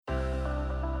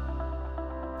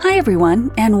Hi,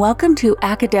 everyone, and welcome to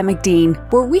Academic Dean,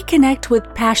 where we connect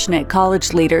with passionate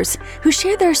college leaders who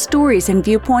share their stories and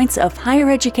viewpoints of higher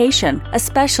education,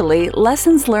 especially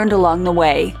lessons learned along the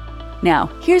way. Now,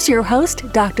 here's your host,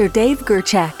 Dr. Dave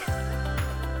Gerchak.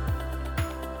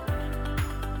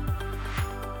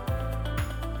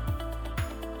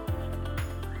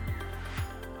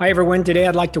 Hi, everyone. Today,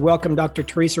 I'd like to welcome Dr.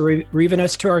 Teresa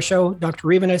Revenes to our show. Dr.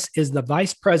 Revenes is the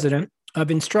Vice President of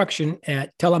Instruction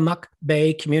at Tillamook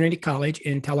Bay Community College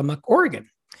in Tillamook, Oregon.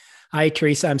 Hi,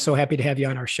 Teresa. I'm so happy to have you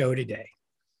on our show today.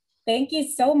 Thank you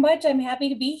so much. I'm happy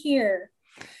to be here.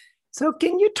 So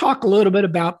can you talk a little bit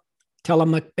about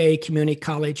Tillamook Bay Community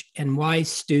College and why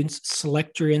students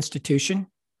select your institution?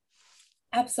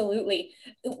 Absolutely.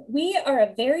 We are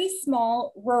a very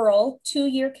small, rural,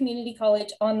 two-year community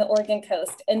college on the Oregon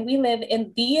coast, and we live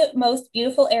in the most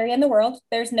beautiful area in the world.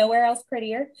 There's nowhere else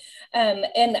prettier.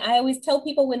 And I always tell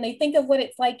people when they think of what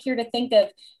it's like here to think of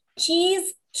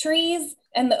cheese, trees,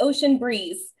 and the ocean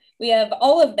breeze. We have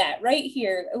all of that right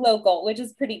here local, which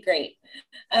is pretty great.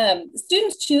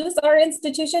 Students choose our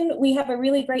institution. We have a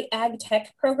really great ag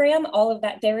tech program, all of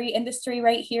that dairy industry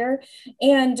right here.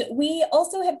 And we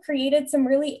also have created some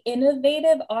really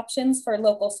innovative options for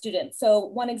local students. So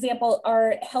one example,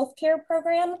 our healthcare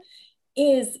program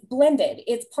is blended.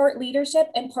 It's part leadership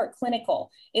and part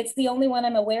clinical. It's the only one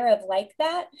I'm aware of like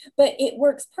that, but it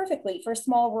works perfectly for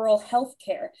small rural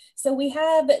healthcare. So we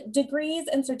have degrees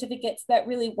and certificates that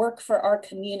really work for our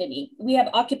community. We have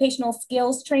occupational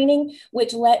skills training,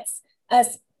 which lets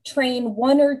us train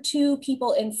one or two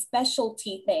people in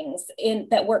specialty things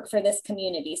that work for this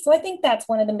community. So I think that's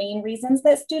one of the main reasons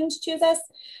that students choose us.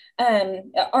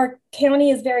 Our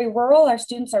county is very rural. Our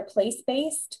students are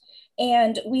place-based.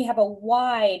 And we have a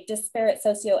wide disparate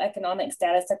socioeconomic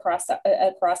status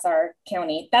across our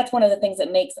county. That's one of the things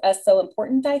that makes us so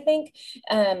important, I think,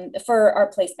 for our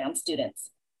place-bound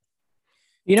students.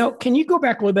 You know, can you go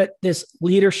back a little bit, this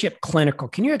leadership clinical?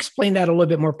 Can you explain that a little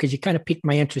bit more? Because you kind of piqued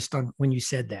my interest on when you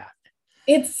said that.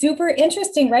 It's super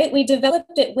interesting, right? We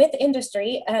developed it with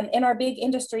industry, and our big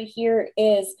industry here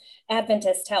is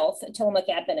Adventist Health, Tillamook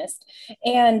Adventist.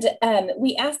 And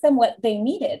we asked them what they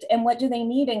needed and what do they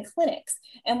need in clinics.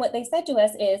 And what they said to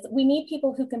us is, we need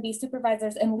people who can be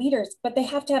supervisors and leaders, but they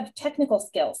have to have technical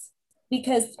skills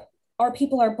because our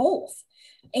people are both.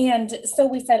 And so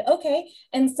we said, okay.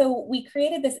 And so we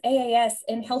created this AAS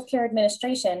in healthcare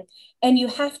administration, and you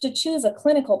have to choose a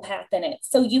clinical path in it.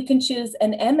 So you can choose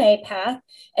an MA path,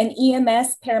 an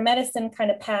EMS paramedicine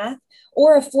kind of path,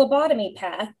 or a phlebotomy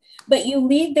path, but you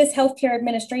leave this healthcare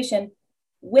administration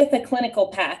with a clinical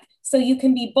path. So you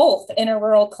can be both in a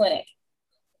rural clinic.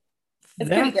 It's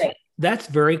pretty great. That's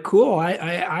very cool.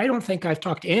 I don't think I've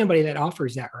talked to anybody that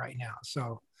offers that right now.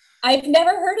 So I've never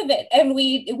heard of it. And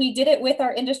we did it with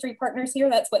our industry partners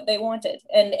here. That's what they wanted.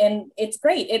 And it's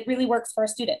great. It really works for our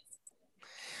students.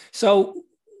 So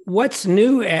what's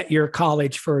new at your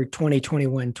college for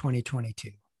 2021, 2022?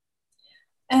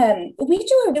 We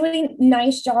do a really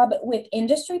nice job with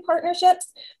industry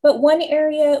partnerships, but one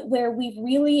area where we've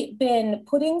really been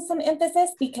putting some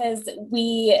emphasis because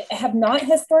we have not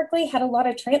historically had a lot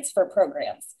of transfer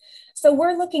programs. So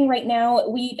we're looking right now,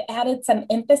 we've added some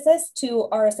emphasis to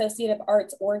our Associate of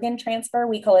Arts Oregon transfer.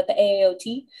 We call it the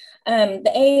AAOT. The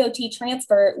AAOT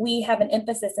transfer, we have an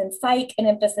emphasis in psych, an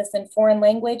emphasis in foreign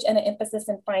language, and an emphasis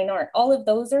in fine art. All of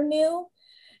those are new.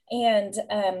 And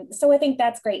so I think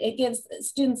that's great. It gives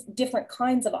students different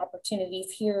kinds of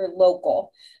opportunities here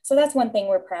local. So that's one thing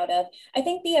we're proud of. I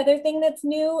think the other thing that's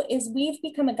new is we've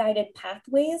become a guided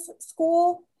pathways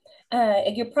school.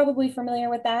 You're probably familiar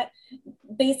with that.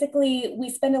 Basically, we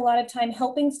spend a lot of time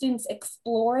helping students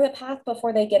explore the path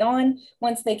before they get on.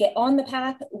 Once they get on the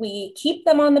path, we keep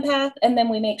them on the path, and then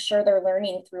we make sure they're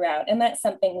learning throughout. And that's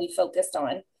something we focused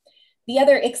on. The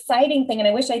other exciting thing, and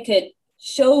I wish I could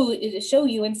show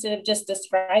you instead of just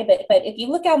describe it, but if you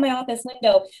look out my office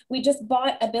window, we just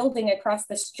bought a building across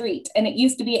the street, and it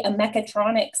used to be a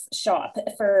mechatronics shop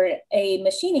for a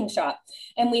machining shop,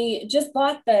 and we just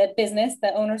bought the business.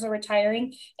 The owners are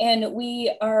retiring, and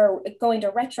we are going to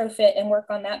retrofit and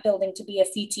work on that building to be a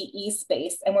CTE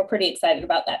space, and we're pretty excited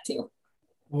about that too.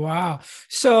 Wow.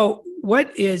 So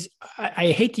what is, I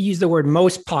hate to use the word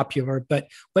most popular, but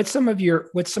what's some of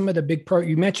the big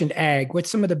you mentioned ag, what's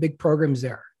some of the big programs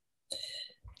there?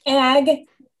 Ag,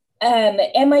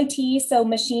 MIT, so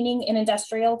machining and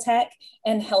industrial tech,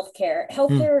 and healthcare.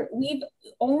 Healthcare, we've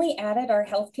only added our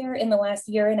healthcare in the last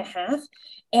year and a half,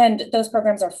 and those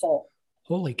programs are full.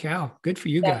 Holy cow. Good for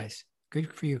you guys.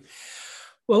 Good for you.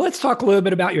 Well, let's talk a little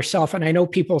bit about yourself. And I know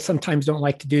people sometimes don't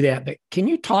like to do that, but can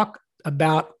you talk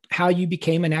about how you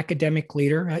became an academic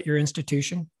leader at your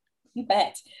institution? You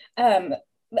bet. I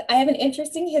have an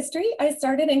interesting history. I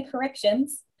started in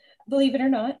corrections, believe it or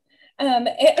not.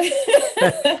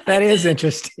 That is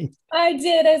interesting. I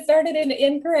did. I started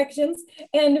in corrections,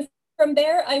 and from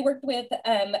there, I worked with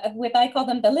I call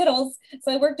them the littles.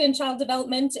 So I worked in child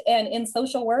development and in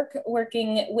social work,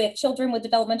 working with children with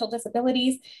developmental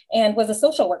disabilities, and was a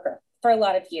social worker for a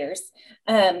lot of years.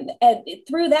 And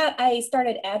through that, I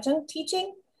started adjunct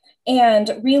teaching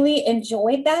and really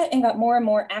enjoyed that and got more and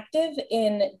more active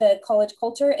in the college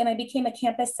culture. And I became a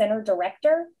campus center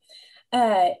director.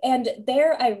 And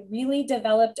there I really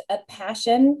developed a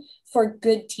passion for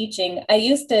good teaching. I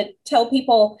used to tell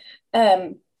people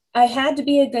I had to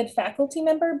be a good faculty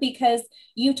member because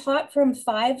you taught from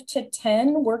 5 to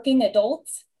 10 working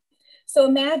adults. So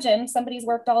imagine somebody's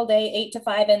worked all day, 8 to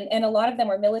 5, and a lot of them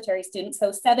were military students,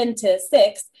 so 7 to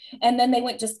 6, and then they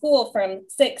went to school from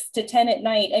 6 to 10 at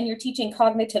night, and you're teaching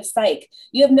cognitive psych.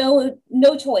 You have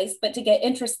no choice but to get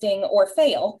interesting or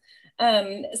fail.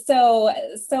 So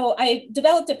I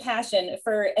developed a passion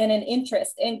for and an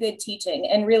interest in good teaching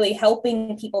and really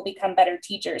helping people become better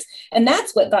teachers. And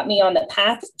that's what got me on the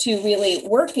path to really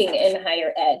working in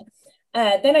higher ed.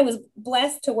 Then I was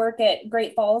blessed to work at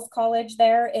Great Falls College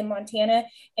there in Montana,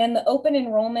 and the open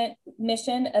enrollment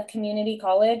mission of community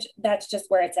college, that's just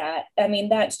where it's at. I mean,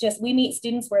 that's just, we meet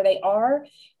students where they are,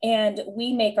 and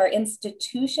we make our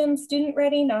institution student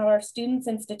ready, not our students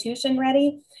institution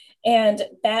ready. And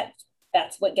that's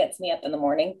what gets me up in the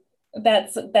morning.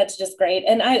 That's just great.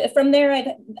 And from there,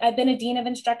 I've been a dean of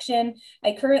instruction.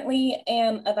 I currently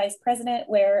am a vice president,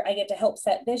 where I get to help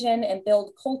set vision and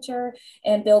build culture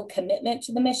and build commitment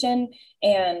to the mission,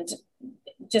 and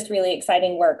just really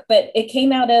exciting work. But it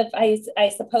came out of, I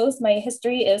suppose my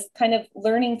history is kind of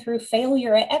learning through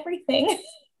failure at everything.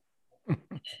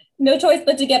 No choice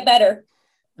but to get better.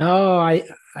 Oh,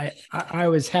 I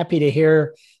was happy to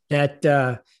hear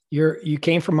that you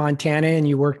came from Montana and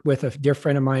you worked with a dear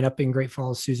friend of mine up in Great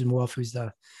Falls, Susan Wolf, who's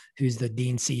the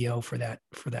dean CEO for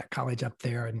that college up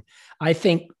there. And I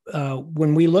think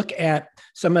when we look at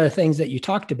some of the things that you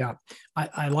talked about,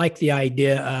 I like the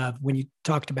idea of when you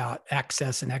talked about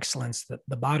access and excellence, that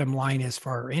the bottom line is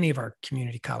for any of our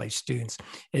community college students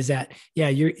is that,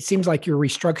 it seems like you're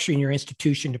restructuring your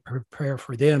institution to prepare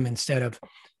for them instead of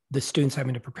the students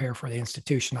having to prepare for the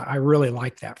institution. I really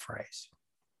like that phrase.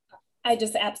 I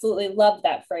just absolutely love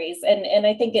that phrase. And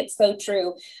I think it's so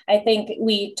true. I think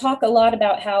we talk a lot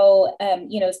about how,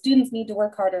 students need to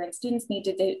work harder and students need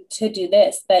to do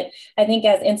this. But I think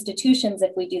as institutions,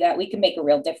 if we do that, we can make a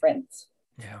real difference.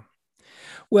 Yeah.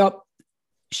 Well,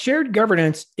 shared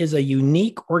governance is a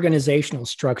unique organizational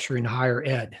structure in higher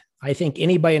ed. I think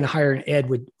anybody in higher ed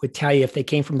would tell you if they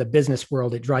came from the business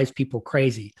world, it drives people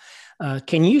crazy.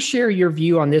 Can you share your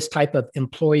view on this type of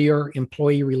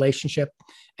employer-employee relationship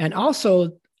and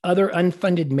also other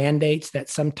unfunded mandates that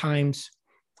sometimes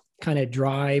kind of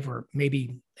drive or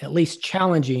maybe at least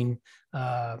challenging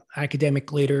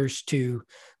academic leaders to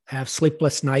have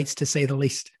sleepless nights, to say the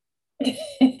least?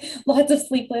 Lots of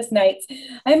sleepless nights.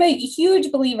 I'm a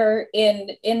huge believer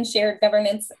in shared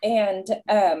governance, and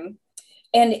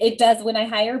it does, when I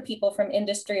hire people from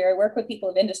industry or work with people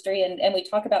of industry and we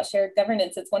talk about shared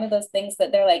governance, it's one of those things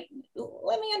that they're like,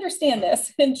 let me understand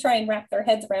this and try and wrap their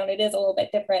heads around. It is a little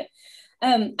bit different.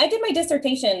 I did my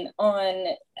dissertation on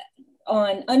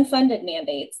unfunded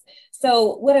mandates.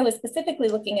 So what I was specifically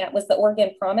looking at was the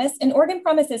Oregon Promise, and Oregon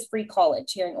Promise is free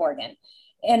college here in Oregon.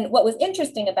 And what was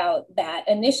interesting about that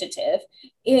initiative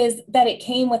is that it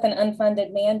came with an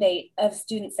unfunded mandate of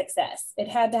student success. It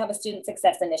had to have a student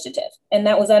success initiative, and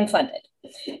that was unfunded.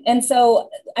 And so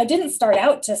I didn't start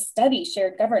out to study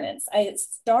shared governance. I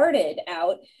started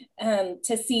out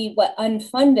to see what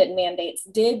unfunded mandates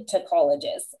did to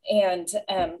colleges and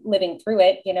living through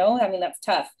it, that's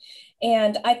tough.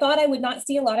 And I thought I would not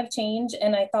see a lot of change,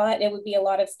 and I thought it would be a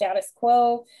lot of status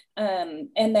quo, and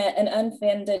that an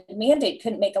unfunded mandate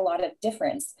couldn't make a lot of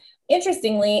difference.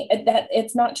 Interestingly, that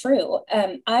it's not true.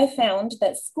 I found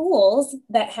that schools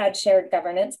that had shared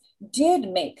governance did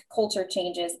make culture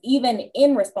changes, even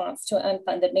in response to an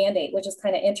unfunded mandate, which is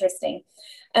kind of interesting.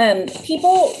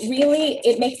 People really,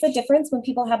 it makes a difference when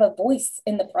people have a voice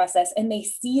in the process and they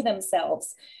see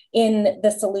themselves in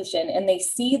the solution and they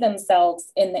see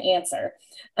themselves in the answer.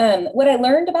 What I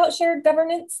learned about shared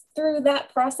governance through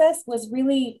that process was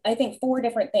really, I think, 4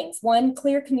 different things. 1,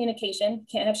 clear communication.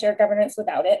 Can't have shared governance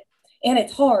without it. And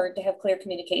it's hard to have clear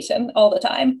communication all the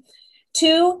time.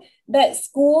 2, that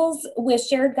schools with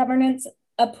shared governance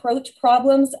approach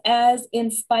problems as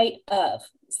in spite of.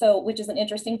 which is an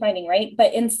interesting finding, right?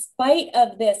 But in spite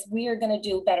of this, we are going to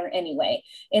do better anyway.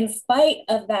 In spite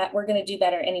of that, we're going to do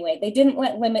better anyway. They didn't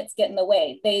let limits get in the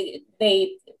way.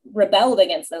 They rebelled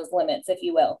against those limits, if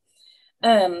you will.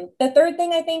 The third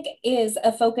thing I think is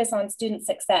a focus on student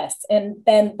success. And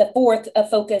then the fourth, a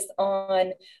focus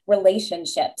on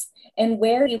relationships. And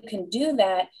where you can do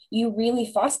that, you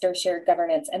really foster shared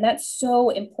governance. And that's so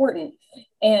important.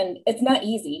 And it's not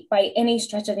easy by any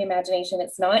stretch of the imagination.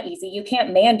 It's not easy. You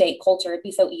can't mandate culture. It'd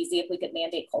be so easy if we could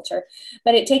mandate culture,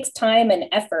 but it takes time and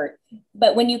effort.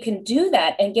 But when you can do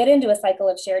that and get into a cycle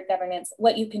of shared governance,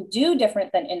 what you can do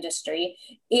different than industry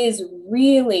is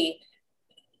really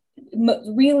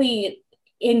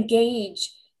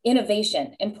engage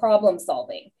innovation and problem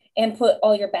solving and put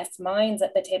all your best minds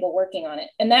at the table working on it.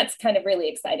 And that's kind of really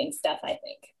exciting stuff, I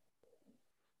think.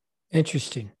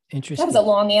 Interesting. That was a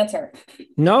long answer.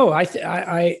 No, I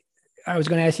was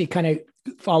going to ask you kind of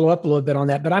follow up a little bit on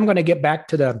that, but I'm going to get back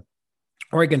to the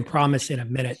Oregon Promise in a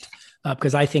minute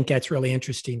because I think that's really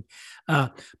interesting.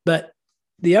 But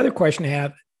the other question I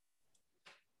have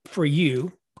for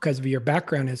you, because of your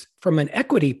background, is from an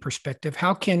equity perspective,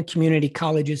 how can community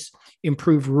colleges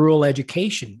improve rural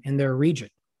education in their region?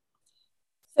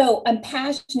 So I'm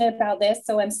passionate about this.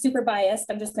 So I'm super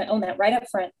biased. I'm just going to own that right up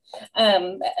front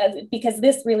because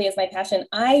this really is my passion.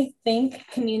 I think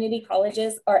community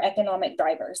colleges are economic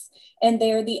drivers, and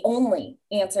they're the only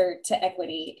answer to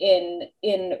equity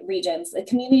in regions. The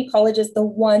community college is the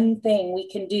one thing we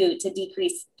can do to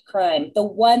decrease crime, the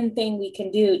one thing we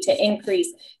can do to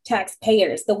increase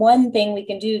taxpayers, the one thing we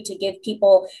can do to give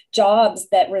people jobs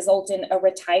that result in a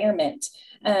retirement.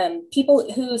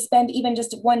 People who spend even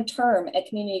just one term at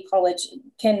community college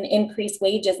can increase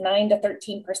wages 9 to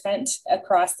 13%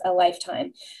 across a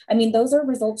lifetime. I mean, those are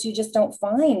results you just don't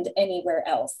find anywhere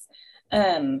else.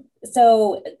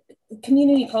 So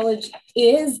community college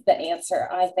is the answer,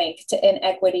 I think, to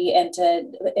inequity and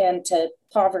to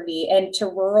poverty and to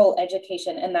rural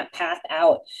education and that path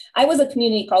out. I was a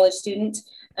community college student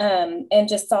and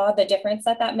just saw the difference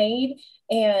that made.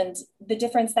 And the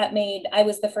difference that made, I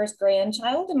was the first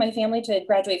grandchild in my family to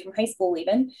graduate from high school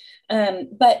even.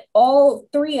 But all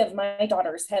three of my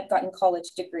daughters have gotten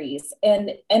college degrees.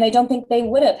 And I don't think they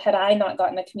would have had I not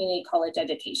gotten a community college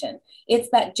education. It's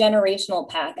that generational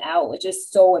path out, which is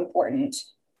so important.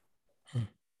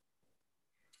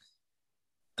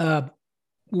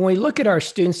 When we look at our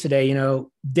students today, you know,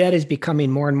 debt is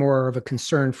becoming more and more of a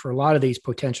concern for a lot of these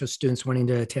potential students wanting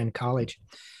to attend college.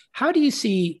 How do you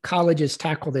see colleges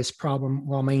tackle this problem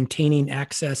while maintaining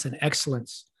access and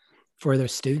excellence for their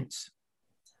students?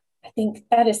 I think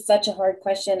that is such a hard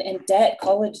question. And debt,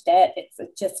 college debt, it's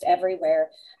just everywhere.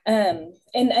 And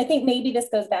I think maybe this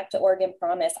goes back to Oregon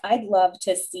Promise. I'd love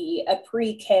to see a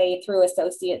pre-K through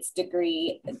associate's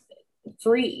degree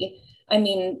free. I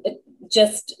mean,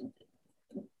 just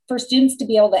for students to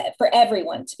be able to, for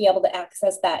everyone to be able to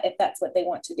access that if that's what they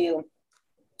want to do.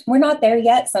 We're not there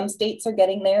yet. Some states are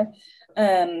getting there.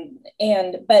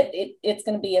 But it's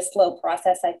going to be a slow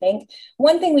process, I think.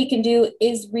 One thing we can do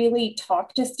is really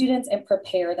talk to students and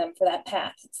prepare them for that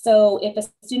path. So if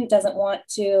a student doesn't want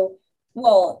to,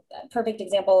 well, perfect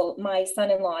example, my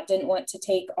son-in-law didn't want to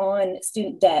take on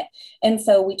student debt. And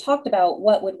so we talked about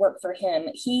what would work for him.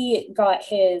 He got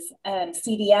his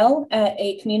CDL at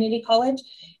a community college,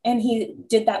 and he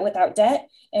did that without debt.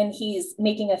 And he's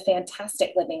making a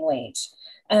fantastic living wage.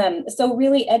 So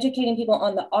really educating people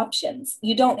on the options.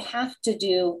 You don't have to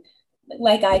do,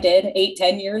 like I did,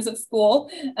 8-10 years of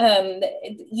school.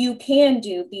 You can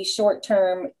do the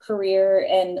short-term career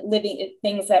and living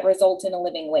things that result in a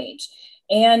living wage.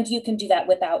 And you can do that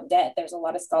without debt. There's a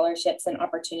lot of scholarships and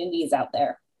opportunities out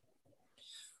there.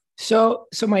 So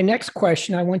my next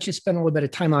question, I want you to spend a little bit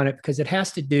of time on it because it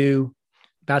has to do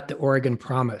about the Oregon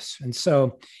Promise. And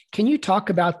so can you talk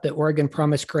about the Oregon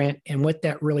Promise grant and what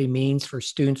that really means for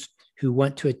students who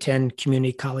want to attend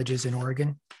community colleges in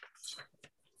Oregon?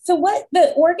 So what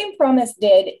the Oregon Promise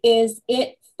did is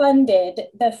it funded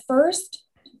the first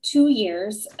 2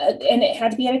 years, and it had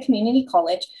to be at a community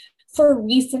college, for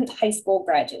recent high school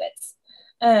graduates.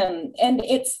 And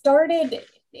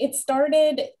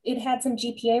it had some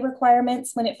GPA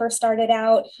requirements when it first started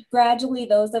out. Gradually,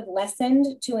 those have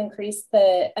lessened to increase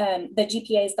the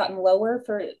GPA has gotten lower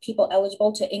for people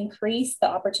eligible to increase the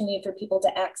opportunity for people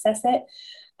to access it.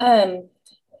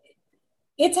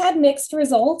 It's had mixed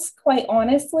results, quite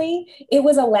honestly. It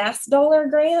was a last dollar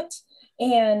grant.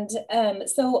 And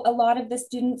so a lot of the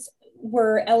students who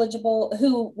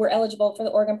were eligible for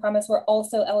the Oregon Promise were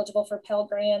also eligible for Pell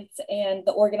Grants and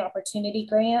the Oregon Opportunity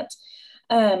Grant.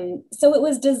 So it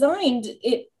was designed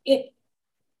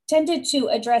tended to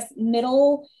address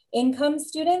middle income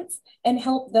students and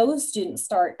help those students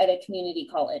start at a community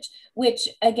college, which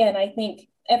again, I think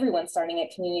everyone starting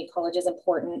at community college is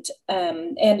important.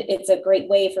 And it's a great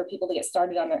way for people to get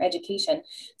started on their education.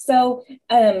 So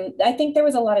I think there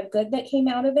was a lot of good that came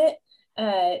out of it.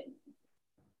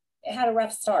 It had a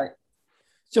rough start.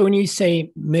 So when you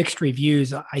say mixed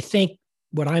reviews, I think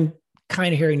what I'm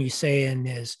kind of hearing you saying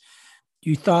is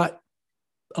you thought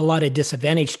a lot of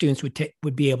disadvantaged students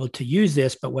would be able to use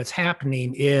this, but what's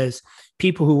happening is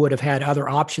people who would have had other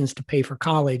options to pay for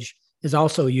college is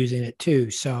also using it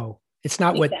too. So it's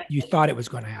not what you thought it was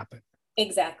going to happen.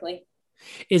 Exactly.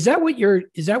 Is that what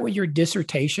your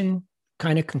dissertation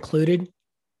kind of concluded?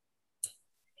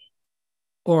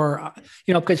 Or,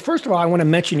 because first of all, I want to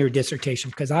mention your dissertation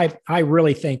because I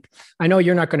really think, I know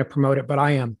you're not going to promote it, but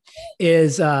I am,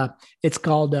 it's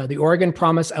called The Oregon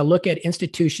Promise, a look at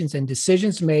institutions and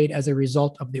decisions made as a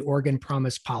result of the Oregon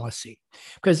Promise policy.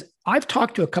 Because I've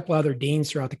talked to a couple other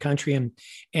deans throughout the country and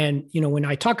when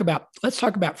I talk about, let's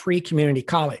talk about free community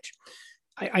college.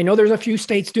 I know there's a few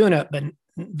states doing it, but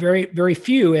very, very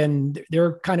few. And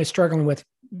they're kind of struggling with,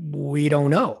 we don't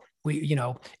know.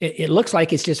 It looks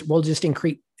like it's just, we'll just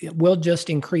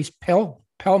increase Pell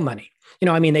money.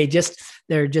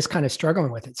 They're just kind of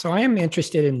struggling with it. So I am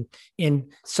interested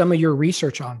in some of your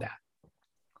research on that.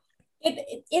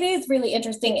 It is really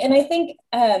interesting. And I think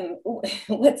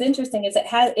what's interesting is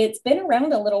it's been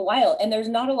around a little while and there's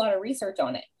not a lot of research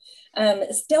on it.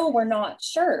 Still, we're not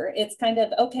sure. It's kind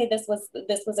of, okay, this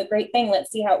was a great thing.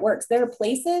 Let's see how it works. There are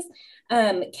places,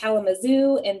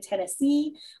 Kalamazoo and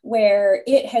Tennessee, where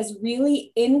it has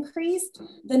really increased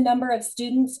the number of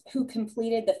students who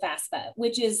completed the FAFSA,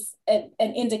 which is an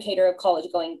indicator of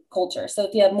college going culture. So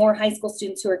if you have more high school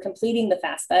students who are completing the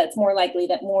FAFSA, it's more likely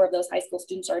that more of those high school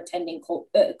students are attending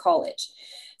college.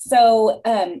 So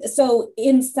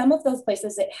in some of those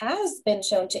places, it has been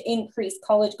shown to increase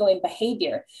college going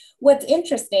behavior. What's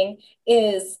interesting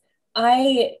is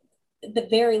the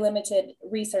very limited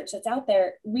research that's out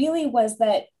there really was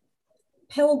that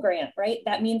Pell Grant, right?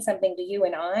 That means something to you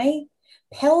and I.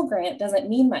 Pell Grant doesn't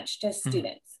mean much to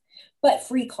students, but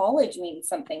free college means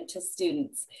something to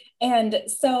students. And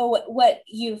so what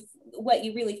you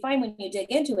really find when you dig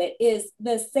into it is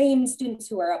the same students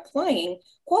who are applying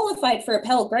qualified for a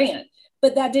Pell Grant,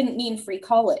 but that didn't mean free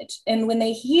college. And when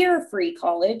they hear free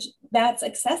college, that's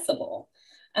accessible.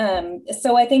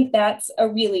 So I think that's a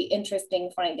really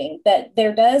interesting finding, that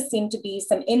there does seem to be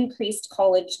some increased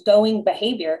college going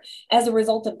behavior as a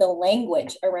result of the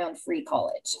language around free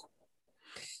college.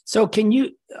 So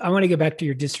I want to get back to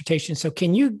your dissertation. So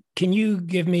can you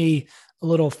give me a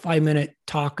little 5-minute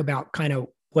talk about kind of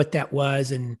what that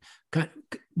was and kind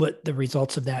of what the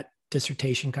results of that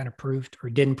dissertation kind of proved or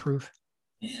didn't prove?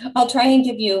 I'll try and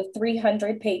give you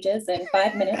 300 pages in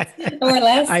 5 minutes or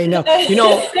less. I know.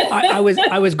 I was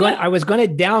going to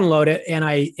download it, and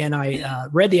I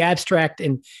read the abstract,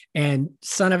 and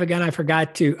son of a gun, I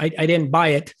forgot to. I didn't buy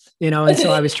it, and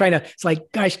so I was trying to. It's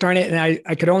like, gosh darn it, and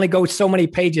I could only go so many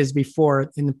pages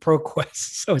before in the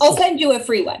ProQuest. So I'll send you a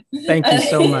free one. Thank you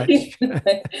so much.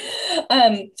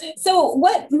 So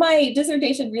what my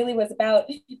dissertation really was about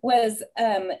was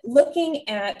looking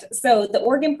at. So the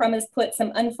Oregon Promise put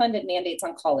some unfunded mandates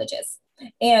on colleges.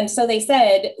 And so they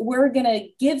said, we're going to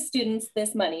give students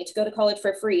this money to go to college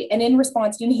for free. And in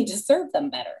response, you need to serve them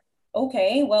better.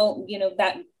 Okay, well,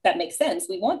 that makes sense.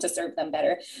 We want to serve them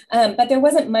better. But there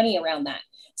wasn't money around that.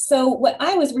 So what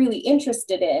I was really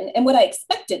interested in and what I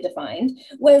expected to find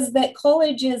was that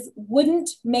colleges wouldn't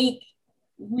make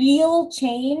real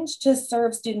change to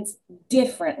serve students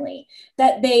differently,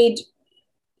 that they'd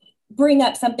bring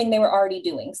up something they were already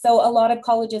doing. So a lot of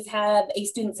colleges have a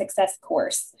student success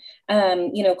course,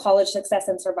 college success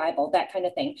and survival, that kind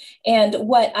of thing. And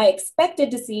what I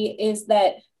expected to see is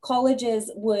that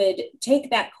colleges would take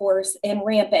that course and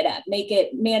ramp it up, make it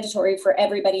mandatory for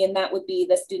everybody. And that would be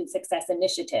the Student Success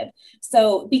Initiative.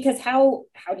 So, because how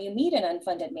do you meet an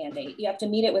unfunded mandate? You have to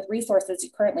meet it with resources you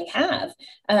currently have,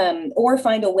 or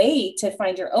find a way to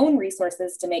find your own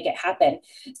resources to make it happen.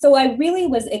 So I really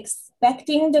was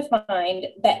expecting to find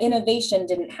that innovation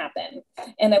didn't happen.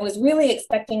 And I was really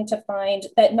expecting to find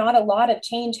that not a lot of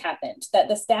change happened, that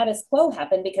the status quo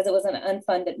happened because it was an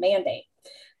unfunded mandate.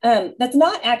 That's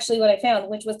not actually what I found,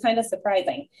 which was kind of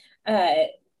surprising.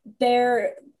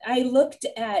 I looked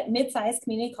at mid-sized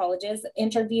community colleges,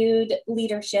 interviewed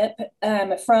leadership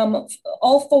from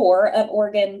all four of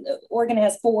Oregon. Oregon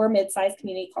has four mid-sized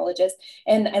community colleges,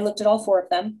 and I looked at all four of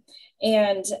them.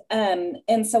 And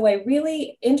so I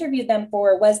really interviewed them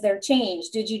for, was there change?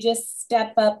 Did you just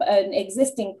step up an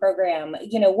existing program?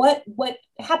 You know, what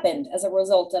happened as a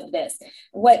result of this?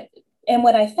 What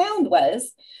I found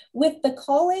was, with the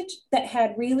college that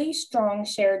had really strong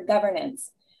shared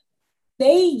governance,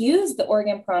 they used the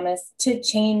Oregon Promise to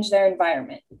change their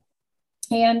environment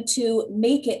and to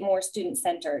make it more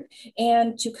student-centered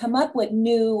and to come up with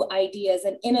new ideas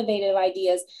and innovative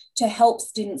ideas to help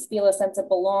students feel a sense of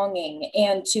belonging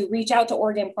and to reach out to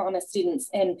Oregon Promise students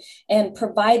and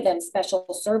provide them special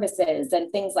services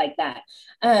and things like that.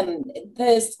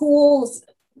 The schools,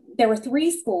 there were 3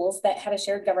 schools that had a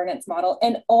shared governance model,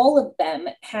 and all of them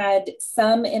had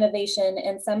some innovation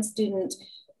and some student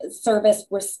service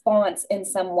response in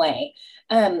some way.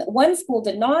 One school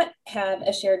did not have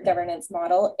a shared governance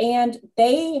model, and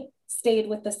they stayed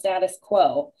with the status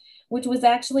quo, which was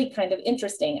actually kind of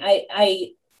interesting.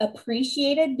 I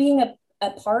appreciated being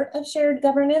a part of shared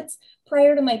governance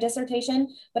prior to my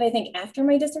dissertation, but I think after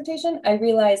my dissertation, I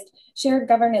realized shared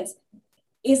governance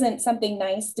isn't something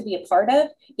nice to be a part of.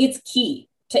 It's key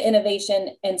to innovation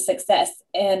and success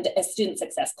and a student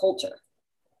success culture.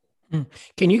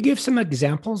 Can you give some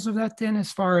examples of that then,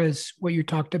 as far as what you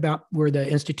talked about, where the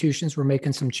institutions were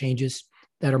making some changes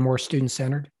that are more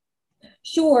student-centered?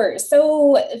 Sure.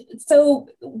 So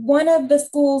one of the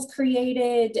schools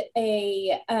created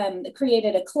a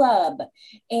club,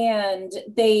 and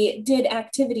they did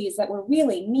activities that were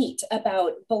really neat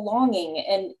about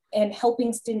belonging and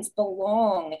helping students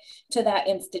belong to that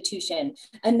institution.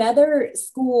 Another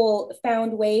school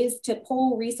found ways to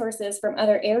pull resources from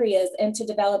other areas and to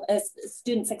develop a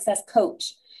student success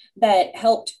coach that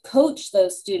helped coach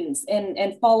those students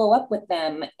and follow up with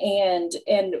them and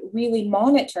really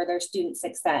monitor their student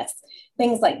success,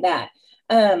 things like that.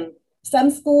 Some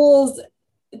schools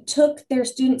took their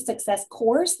student success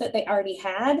course that they already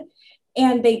had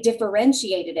and they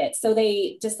differentiated it. So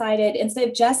they decided, instead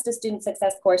of just a student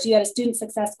success course, you had a student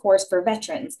success course for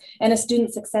veterans and a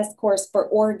student success course for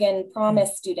Oregon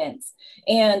Promise students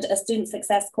and a student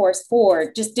success course for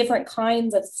just different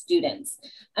kinds of students,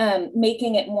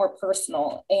 making it more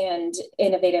personal and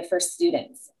innovative for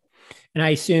students. And I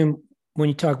assume when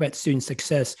you talk about student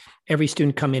success, every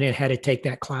student coming in had to take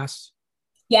that class?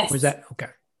 Yes. Or is that okay?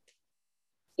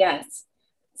 Yes.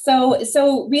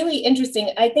 So really interesting.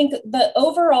 I think the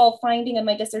overall finding of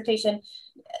my dissertation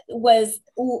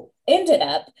ended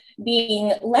up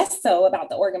being less so about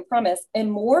the Oregon Promise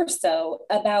and more so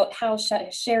about how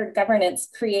shared governance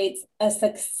creates a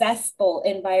successful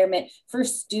environment for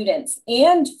students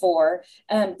and for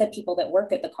the people that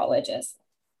work at the colleges.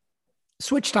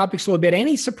 Switch topics a little bit.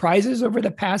 Any surprises over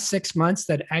the past 6 months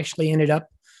that actually ended up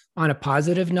on a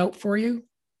positive note for you?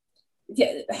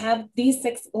 Yeah, have these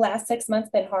last 6 months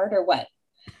been hard or what?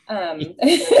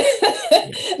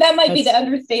 That might be the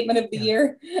understatement of the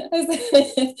year.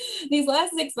 These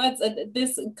last 6 months,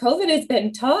 this COVID has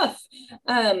been tough.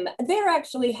 There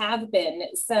actually have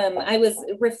been some, I was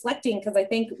reflecting because I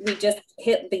think we just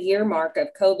hit the year mark of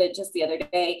COVID just the other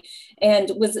day and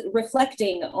was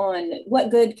reflecting on what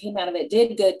good came out of it,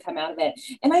 did good come out of it.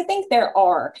 And I think there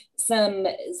are some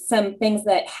things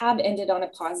that have ended on a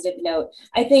positive note.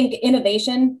 I think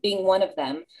innovation being one of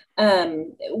them.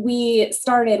 We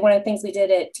started, one of the things we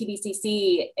did at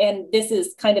TVCC, and this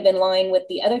is kind of in line with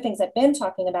the other things I've been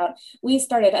talking about, we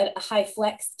started a high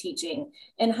flex teaching,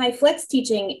 and high flex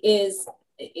teaching is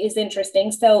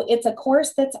interesting. So it's a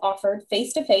course that's offered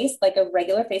face-to-face, like a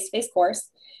regular face-to-face course.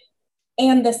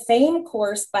 And the same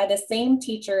course by the same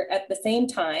teacher at the same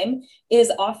time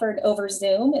is offered over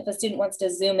Zoom. If a student wants to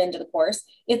Zoom into the course,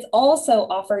 it's also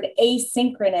offered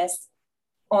asynchronous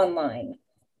online.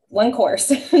 One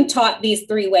course taught these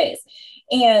 3 ways.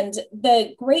 And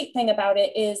the great thing about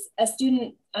it is a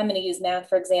student, I'm going to use math,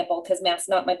 for example, because math's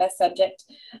not my best subject.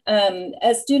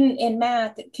 A student in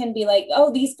math can be like,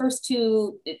 oh, these first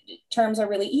 2 terms are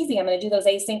really easy. I'm going to do those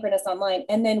asynchronous online.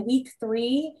 And then week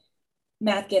 3,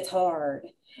 math gets hard.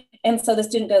 And so the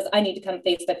student goes, I need to come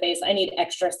face to face. I need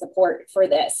extra support for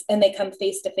this. And they come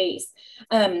face to face.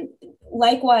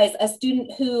 Likewise, a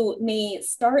student who may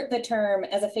start the term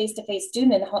as a face-to-face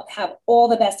student and have all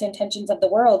the best intentions of the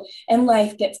world, and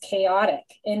life gets chaotic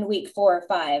in week 4 or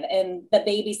 5, and the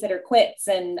babysitter quits,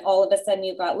 and all of a sudden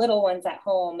you've got little ones at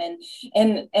home,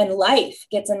 and life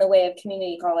gets in the way of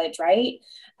community college, right?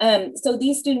 So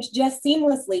these students just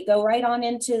seamlessly go right on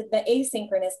into the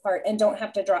asynchronous part and don't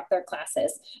have to drop their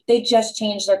classes. They just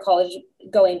changed their college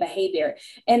going behavior.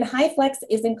 And HighFlex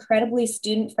is incredibly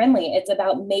student friendly. It's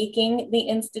about making the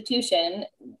institution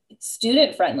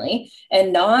student friendly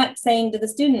and not saying to the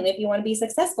student, if you want to be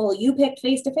successful, you picked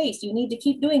face to face, you need to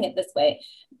keep doing it this way.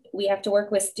 We have to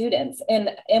work with students. And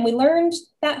we learned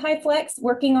that HighFlex,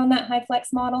 working on that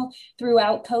HighFlex model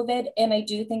throughout COVID. And I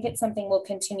do think it's something we'll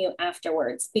continue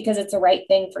afterwards because it's the right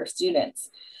thing for students.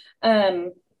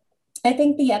 I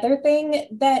think the other thing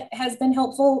that has been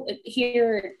helpful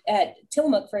here at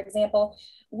Tillamook, for example,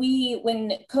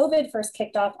 when COVID first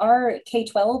kicked off, our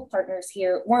K-12 partners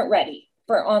here weren't ready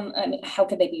for how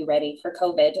could they be ready for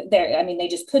COVID? They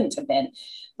just couldn't have been.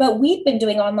 But we've been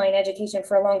doing online education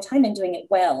for a long time and doing it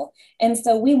well. And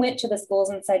so we went to the schools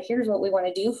and said, here's what we want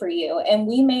to do for you. And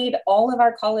we made all of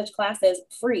our college classes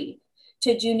free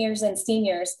to juniors and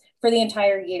seniors for the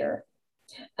entire year.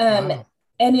 Wow.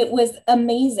 And it was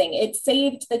amazing. It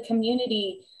saved the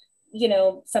community,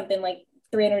 something like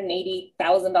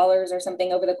 $380,000 or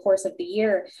something over the course of the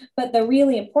year. But the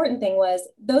really important thing was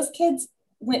those kids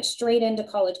went straight into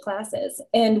college classes.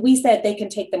 And we said they can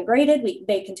take them graded,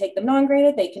 they can take them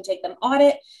non-graded, they can take them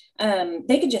audit.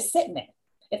 They could just sit in there.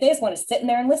 If they just want to sit in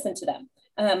there and listen to them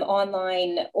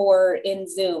online or in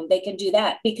Zoom, they can do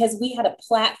that because we had a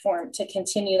platform to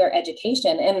continue their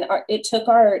education. And it took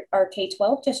our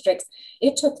K-12 districts,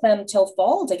 it took them till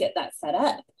fall to get that set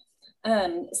up.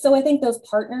 So I think those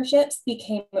partnerships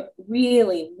became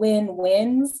really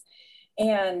win-wins.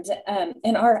 And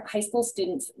our high school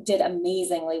students did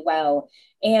amazingly well.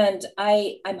 And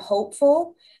I'm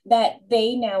hopeful that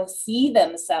they now see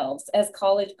themselves as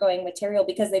college going material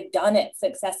because they've done it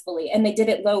successfully and they did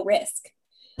it low risk.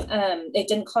 It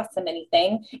didn't cost them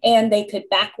anything, and they could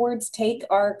backwards take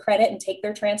our credit and take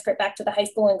their transcript back to the high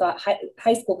school and got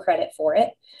high school credit for it.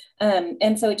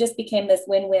 And so it just became this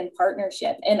win-win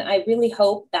partnership. And I really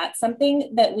hope that's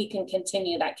something that we can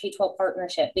continue, that K-12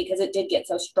 partnership, because it did get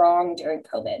so strong during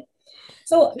COVID.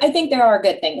 So I think there are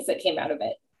good things that came out of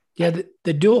it. Yeah,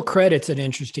 the dual credit's an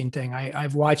interesting thing.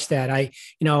 I've watched that.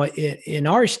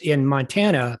 In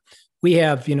Montana, we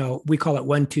have, we call it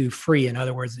 1-2 free. In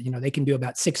other words, they can do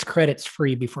about 6 credits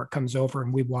free before it comes over.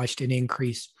 And we've watched an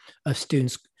increase of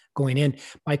students going in.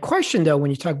 My question, though, when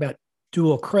you talk about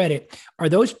dual credit, are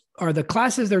the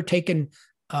classes they're taking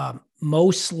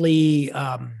mostly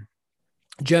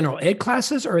general ed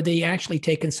classes, or are they actually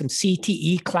taking some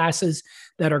CTE classes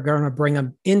that are going to bring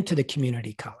them into the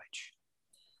community college?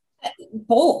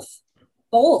 Both.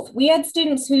 We had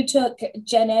students who took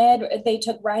gen ed, they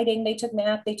took writing, they took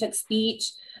math, they took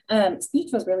speech.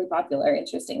 Speech was really popular,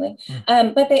 interestingly.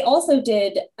 But they also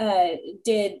did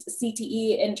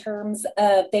CTE in terms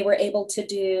of they were able to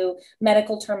do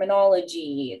medical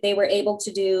terminology. They were able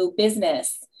to do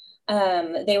business.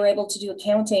 They were able to do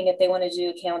accounting if they wanted to do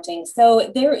accounting. So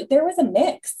there was a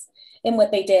mix in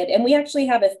what they did. And we actually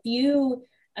have a few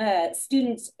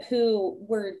students who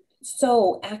were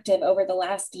so active over the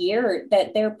last year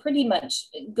that they're pretty much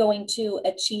going to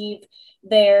achieve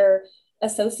their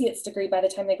associate's degree by the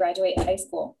time they graduate high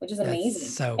school, which is amazing.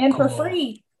 So and cool. For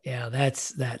free. Yeah,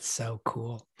 that's so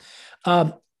cool.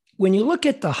 When you look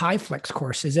at the HighFlex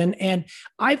courses, and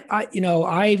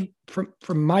I from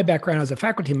my background as a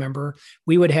faculty member,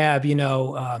 we would have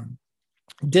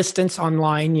distance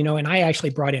online, and I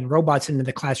actually brought in robots into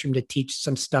the classroom to teach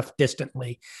some stuff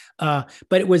distantly. But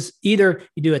it was either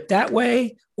you do it that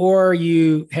way or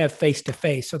you have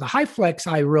face-to-face. So the HighFlex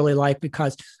I really like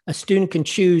because a student can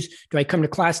choose, do I come to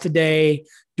class today?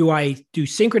 Do I do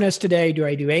synchronous today? Do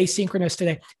I do asynchronous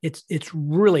today? It's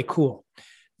really cool.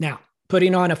 Now,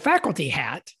 putting on a faculty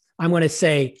hat, I'm going to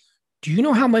say, do you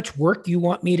know how much work you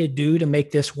want me to do to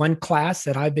make this one class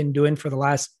that I've been doing for the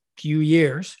last few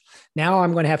years? Now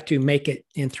I'm going to have to make it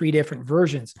in 3 different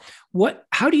versions.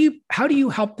 How do you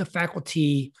help the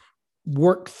faculty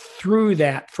work through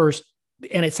that first?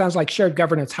 And it sounds like shared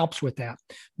governance helps with that,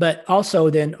 but also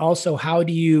how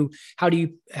do you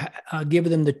give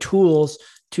them the tools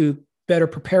to better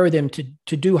prepare them to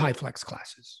do HighFlex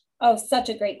classes? Oh, such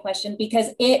a great question, because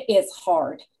it is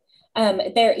hard.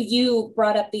 You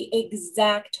brought up the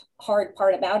exact hard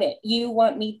part about it. You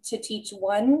want me to teach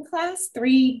one class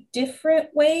 3 different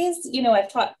ways.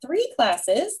 I've taught 3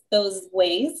 classes those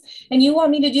ways, and you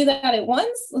want me to do that at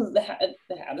once?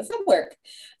 How does that work?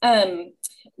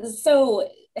 So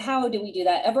how do we do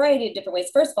that? A variety of different ways.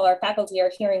 First of all, our faculty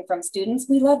are hearing from students,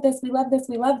 we love this, we love this,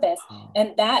 we love this. Oh.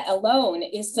 And that alone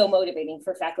is so motivating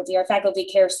for faculty. Our faculty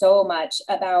care so much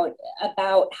about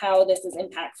how this is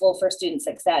impactful for student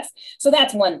success. So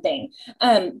that's one thing.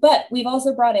 But we've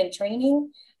also brought in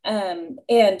training.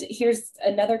 And here's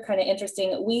another kind of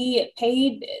interesting,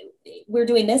 we're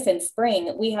doing this in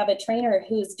spring. We have a trainer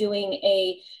who's doing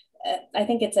I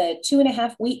think it's a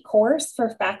 2.5-week course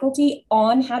for faculty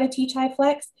on how to teach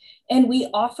HyFlex. And we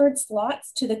offered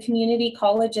slots to the community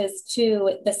colleges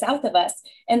to the south of us.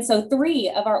 And so 3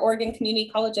 of our Oregon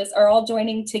community colleges are all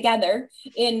joining together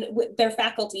in their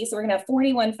faculty. So we're going to have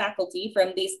 41 faculty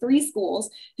from these 3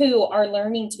 schools who are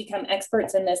learning to become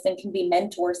experts in this and can be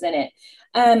mentors in it.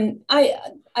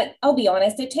 I'll be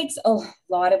honest, it takes a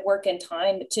lot of work and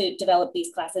time to develop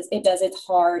these classes. It does, it's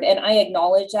hard. And I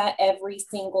acknowledge that every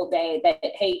single day that,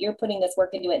 hey, you're putting this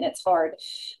work into it and it's hard.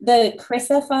 The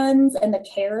CRISA funds and the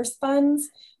CARES funds,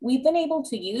 we've been able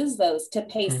to use those to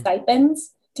pay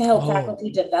stipends to help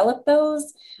faculty develop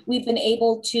those. We've been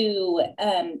able to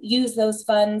use those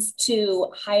funds to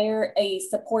hire a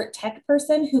support tech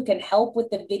person who can help with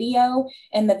the video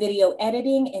and the video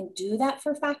editing and do that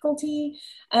for faculty.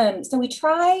 So we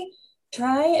try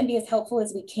and be as helpful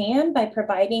as we can by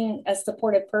providing a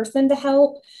supportive person to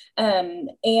help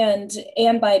and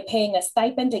by paying a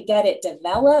stipend to get it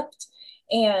developed.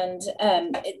 And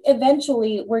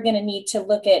eventually we're going to need to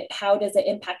look at how does it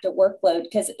impact a workload,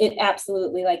 because it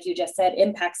absolutely, like you just said,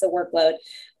 impacts a workload.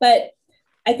 But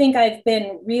I think I've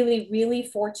been really, really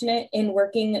fortunate in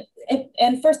working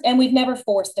and we've never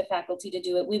forced a faculty to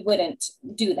do it. We wouldn't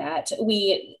do that.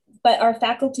 But our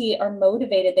faculty are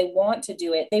motivated. They want to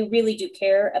do it. They really do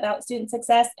care about student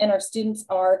success, and our students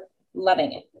are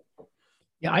loving it.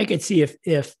 Yeah, I could see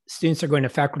if students are going to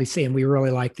faculty saying, we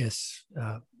really like this,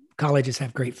 colleges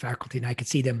have great faculty, and I could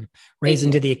see them raising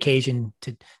to the occasion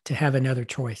to have another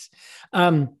choice.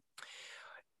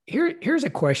 Here's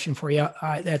a question for you.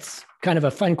 That's kind of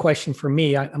a fun question for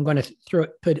me. I'm going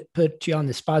to put you on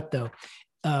the spot though.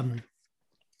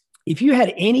 If you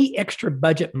had any extra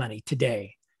budget money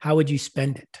today, how would you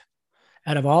spend it?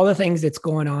 Out of all the things that's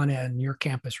going on in your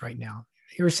campus right now,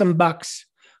 here's some bucks.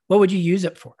 What would you use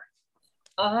it for?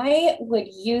 I would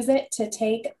use it to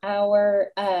take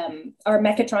our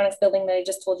mechatronics building that I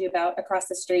just told you about across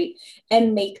the street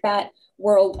and make that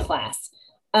world class.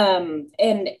 And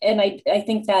I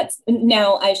think that's,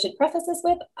 now I should preface this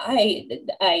with,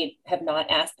 I have not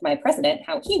asked my president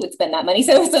how he would spend that money.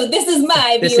 So this is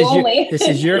my view only. This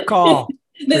is your call.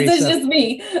 This is just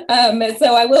me.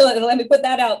 So let me put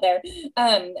that out there.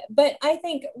 But I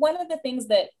think one of the things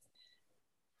that,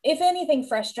 if anything,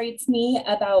 frustrates me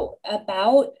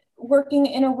about working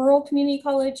in a rural community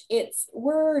college,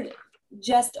 we're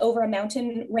just over a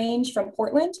mountain range from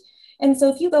Portland. And so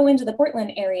if you go into the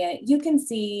Portland area, you can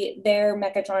see their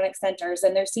mechatronics centers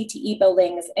and their CTE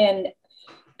buildings, and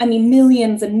I mean,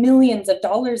 millions and millions of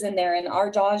dollars in there, and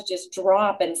our jaws just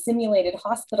drop, and simulated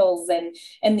hospitals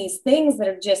and these things that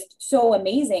are just so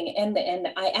amazing. And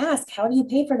I ask, how do you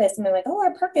pay for this? And they're like, oh,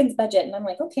 our Perkins budget. And I'm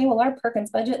like, okay, well, our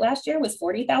Perkins budget last year was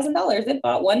 $40,000. It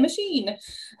bought one machine.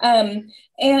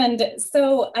 And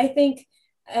so I think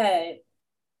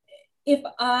if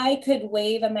I could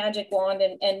wave a magic wand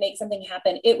and make something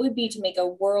happen, it would be to make a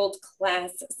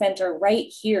world-class center right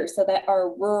here so that our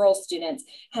rural students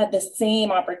had the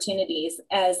same opportunities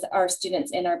as our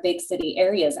students in our big city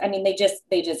areas. I mean,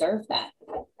 they deserve that.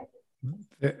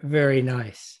 Very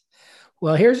nice.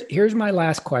 Well, here's my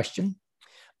last question.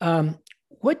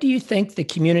 What do you think the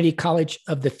community college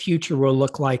of the future will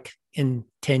look like in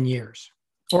 10 years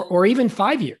or even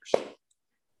 5 years?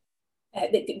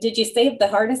 Did you save the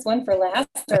hardest one for last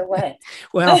or what?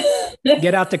 Well,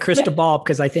 get out the crystal ball,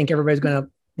 because I think everybody's going to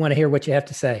want to hear what you have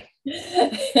to say.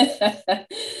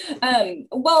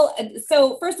 Well,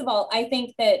 so first of all, I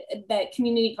think that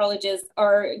community colleges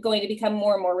are going to become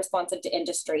more and more responsive to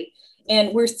industry.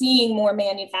 And we're seeing more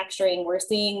manufacturing. We're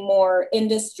seeing more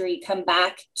industry come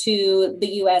back to the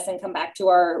US and come back to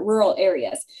our rural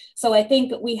areas. So I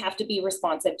think we have to be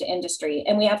responsive to industry,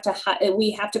 and we have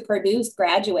to produce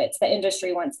graduates that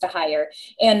industry wants to hire.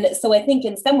 And so I think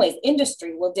in some ways,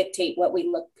 industry will dictate what we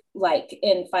look like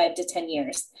in 5 to 10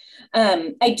 years.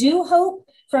 I do hope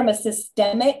from a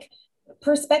systemic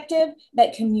perspective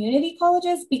that community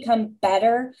colleges become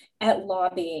better at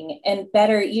lobbying and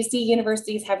better. You see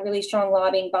universities have really strong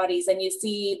lobbying bodies, and you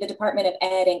see the Department of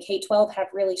Ed and K-12 have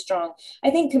really strong.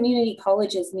 I think community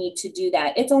colleges need to do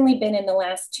that. It's only been in the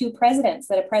last 2 presidents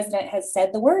that a president has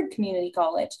said the word community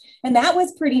college, and that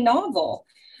was pretty novel.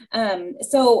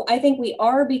 So I think we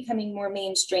are becoming more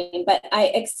mainstream, but I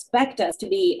expect us to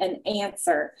be an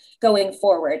answer going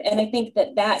forward. And I think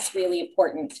that that's really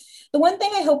important. The one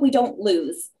thing I hope we don't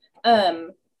lose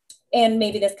and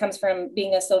maybe this comes from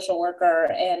being a social worker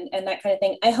and that kind of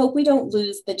thing, I hope we don't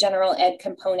lose the general ed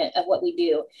component of what we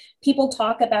do. People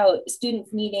talk about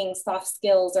students needing soft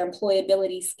skills or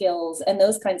employability skills and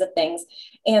those kinds of things.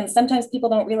 And sometimes people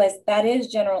don't realize that is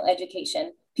general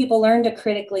education. People learn to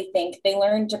critically think, they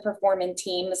learn to perform in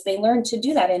teams, they learn to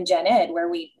do that in gen ed, where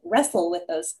we wrestle with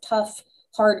those tough,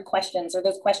 hard questions or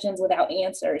those questions without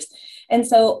answers. And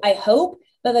so I hope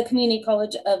that the community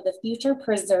college of the future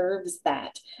preserves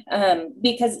that,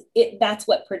 because that's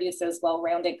what produces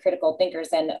well-rounded critical thinkers.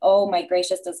 And oh my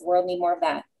gracious, does the world need more of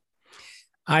that?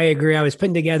 I agree. I was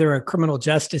putting together a criminal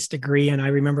justice degree, and I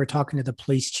remember talking to the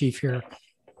police chief here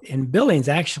in Billings,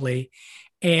 actually.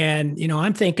 And,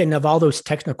 I'm thinking of all those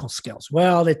technical skills.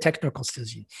 Well, the technical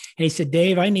skills. And he said,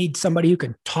 Dave, I need somebody who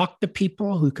can talk to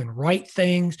people, who can write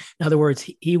things. In other words,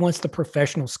 he wants the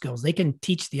professional skills. They can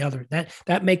teach the other.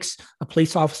 That makes a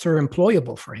police officer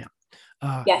employable for him.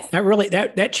 Yes.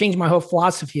 That changed my whole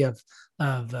philosophy of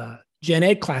gen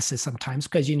ed classes sometimes,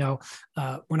 because,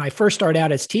 when I first started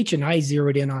out as teaching, I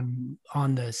zeroed in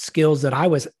on the skills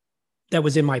that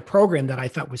was in my program that I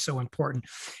thought was so important.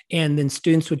 And then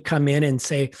students would come in and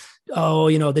say,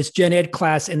 oh, this gen ed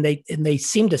class, and they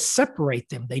seem to separate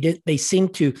them. They seem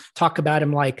to talk about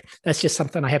them like, that's just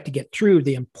something I have to get through.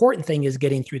 The important thing is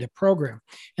getting through the program.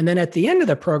 And then at the end of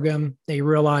the program, they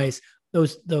realize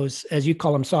those, as you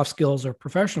call them, soft skills or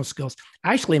professional skills,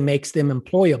 actually makes them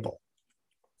employable.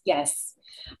 Yes.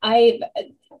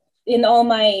 In all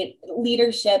my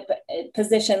leadership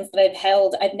positions that I've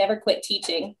held, I've never quit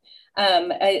teaching.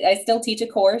 I still teach a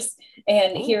course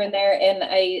and here and there, and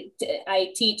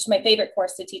I teach. My favorite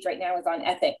course to teach right now is on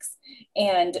ethics,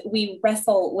 and we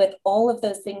wrestle with all of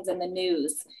those things in the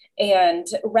news and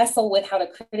wrestle with how to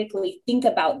critically think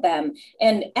about them.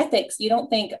 And ethics, you don't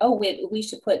think, oh, we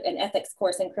should put an ethics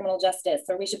course in criminal justice,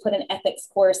 or we should put an ethics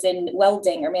course in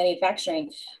welding or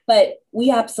manufacturing, but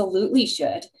we absolutely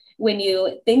should. When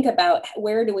you think about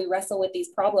where do we wrestle with these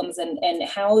problems and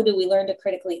how do we learn to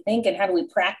critically think and how do we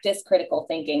practice critical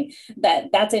thinking,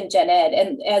 that's in gen ed.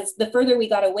 And as the further we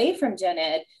got away from gen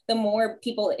ed, the more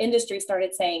people, industry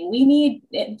started saying, we need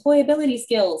employability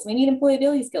skills. We need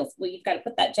employability skills. Well, you've got to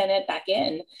put that gen ed back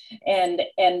in. And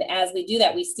as we do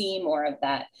that, we see more of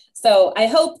that. So I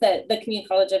hope that the community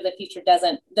college of the future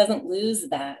doesn't lose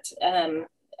that.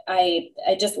 I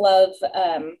just love,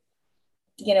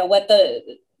 what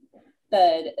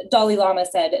the Dalai Lama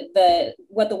said,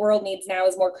 what the world needs now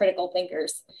is more critical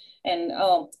thinkers. And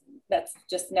that's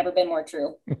just never been more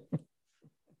true.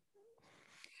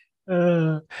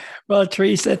 Well,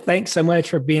 Teresa, thanks so much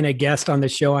for being a guest on the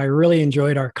show. I really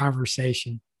enjoyed our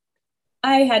conversation.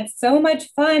 I had so much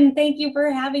fun. Thank you for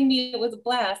having me. It was a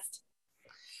blast.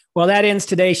 Well, that ends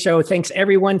today's show. Thanks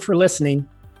everyone for listening.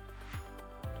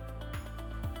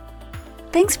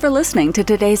 Thanks for listening to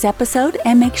today's episode,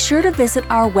 and make sure to visit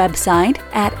our website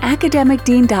at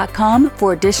academicdean.com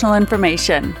for additional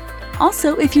information.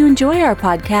 Also, if you enjoy our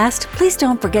podcast, please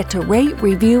don't forget to rate,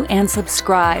 review, and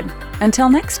subscribe. Until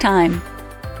next time.